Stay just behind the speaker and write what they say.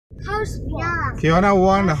houseboat. Fiona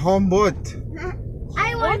won a home boat.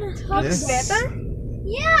 I want Yes. better.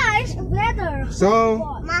 Yeah, it's better. So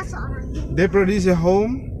they produce a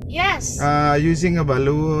home Yes. using a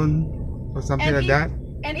balloon or something like that,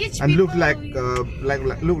 And each and people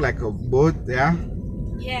look like a boat, yeah.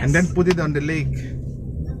 yes. And then put it on the lake.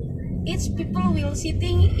 Each people will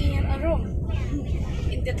sitting in a room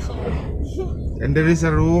in that home. And there is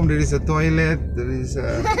a room, there is a toilet, there is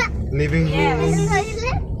a living room.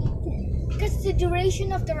 Because the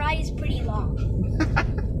duration of the ride is pretty long.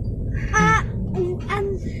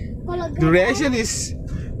 Duration is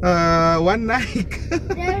 1 night.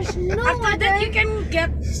 There's no after that you can get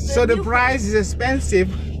So the price is expensive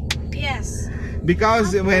yes.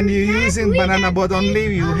 because when you're using banana boat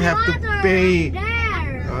only, you have to pay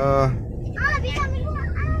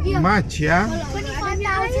much, yeah.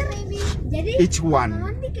 25,000 maybe. Each one.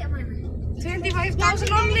 25,000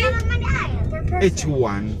 only per person. Each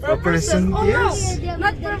one per person. Oh Yes. no,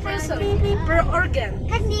 not per person, per organ.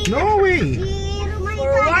 No way. For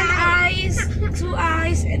one eyes, two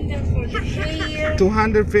eyes, and then for the hair.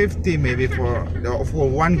 250 maybe for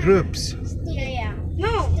one groups. Yeah.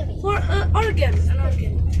 No, for organ, an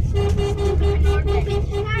organ.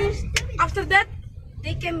 After that,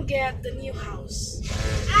 they can get the new house.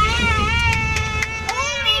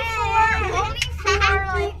 Only for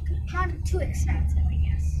like not too expensive, I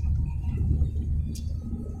guess.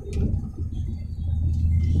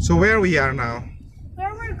 So where we are now?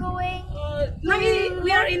 Where we're going? Now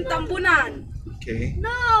we are in Tambunan. Okay.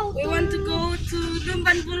 No, we want to go to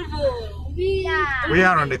Lumban Bulbul. We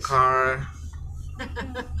are on the car.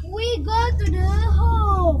 We go to the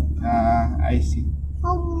home. I see.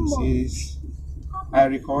 Home. This is I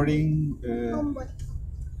recording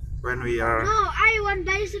when we are No, I want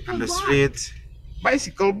bicycle on the boat. street.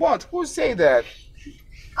 Bicycle boat? Who say that?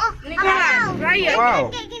 Oh, Ryan.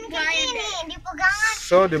 Wow.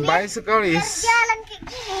 So the bicycle is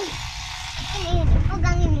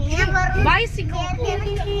Bicycle boat.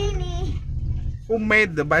 who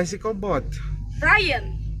made the bicycle boat?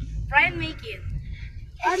 Brian. Brian make it.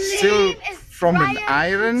 Still from an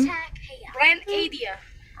iron. Brian idea.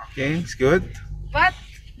 Okay, it's good. But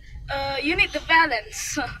you need the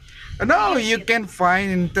balance. No, you can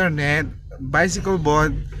find internet bicycle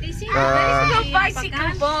boat. There is no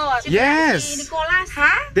bicycle boat. Yes,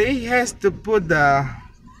 Huh? they has to put the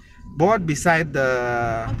board beside the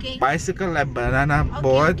bicycle, like banana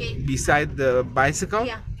board beside the bicycle.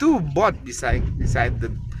 Yeah. Two board beside the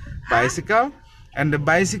bicycle, and the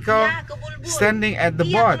bicycle standing at the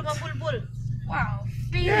board. Wow.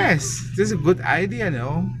 Yes, this is a good idea,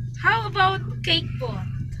 no? How about cake boat?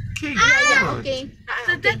 Cake board.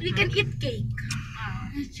 So that we can eat cake.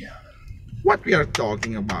 What we are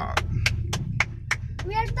talking about?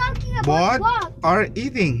 We are talking Board what? or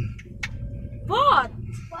eating? Boat.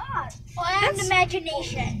 And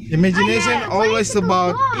imagination. Imagination always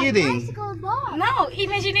about eating. No,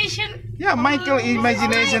 imagination. Yeah, Michael,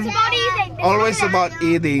 imagination always about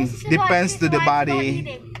eating. Depends to the body.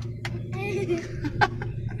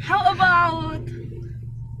 How about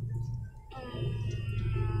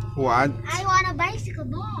What? I want a bicycle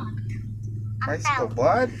boat. Bicycle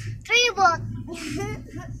boat? Tree boat.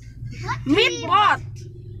 Meat boat.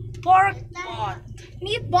 Pork boat.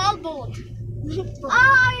 Meatball boat. Oh,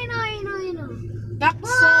 I know.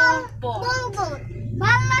 Bakso boat.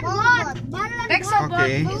 Balad boat. Bakso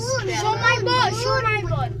Okay. boat.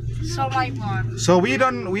 Show my boat. So we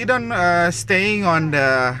don't staying on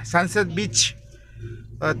the Sunset Beach,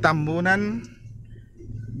 Tambunan,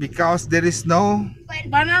 because there is no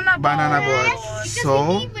Banana boat.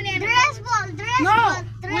 So No,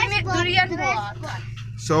 we need durian boat.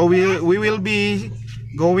 so we will be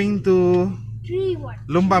going to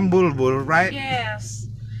Lumban Bulbul, right? Yes,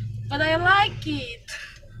 but I like it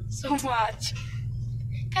so much.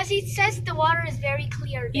 Because it says the water is very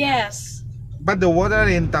clear. Yes. But the water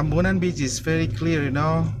in Tambunan Beach is very clear, you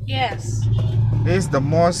know. Yes. It's the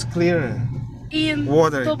most clear In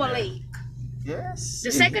water. Toba Lake. Yes.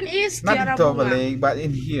 The second is not in Toba Tiarabunga. Lake, but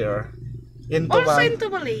in here. In Also Toba. in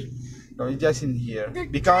Toba Lake. No, just in here.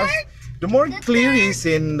 Because the more clear is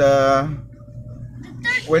in the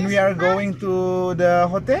when we are going to the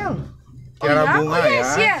hotel. Tiarabunga,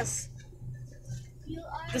 yeah. Yes.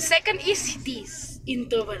 The second is this in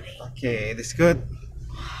Toba Lake. Okay, that's good.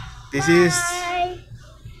 This is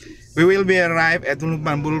we will be arrived at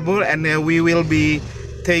Lumban Bulbul, and we will be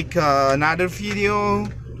take another video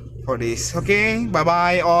for this. Okay, bye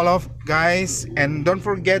bye all of guys, and don't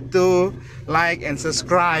forget to like and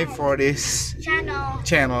subscribe for this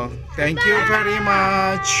channel. Thank you very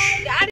much.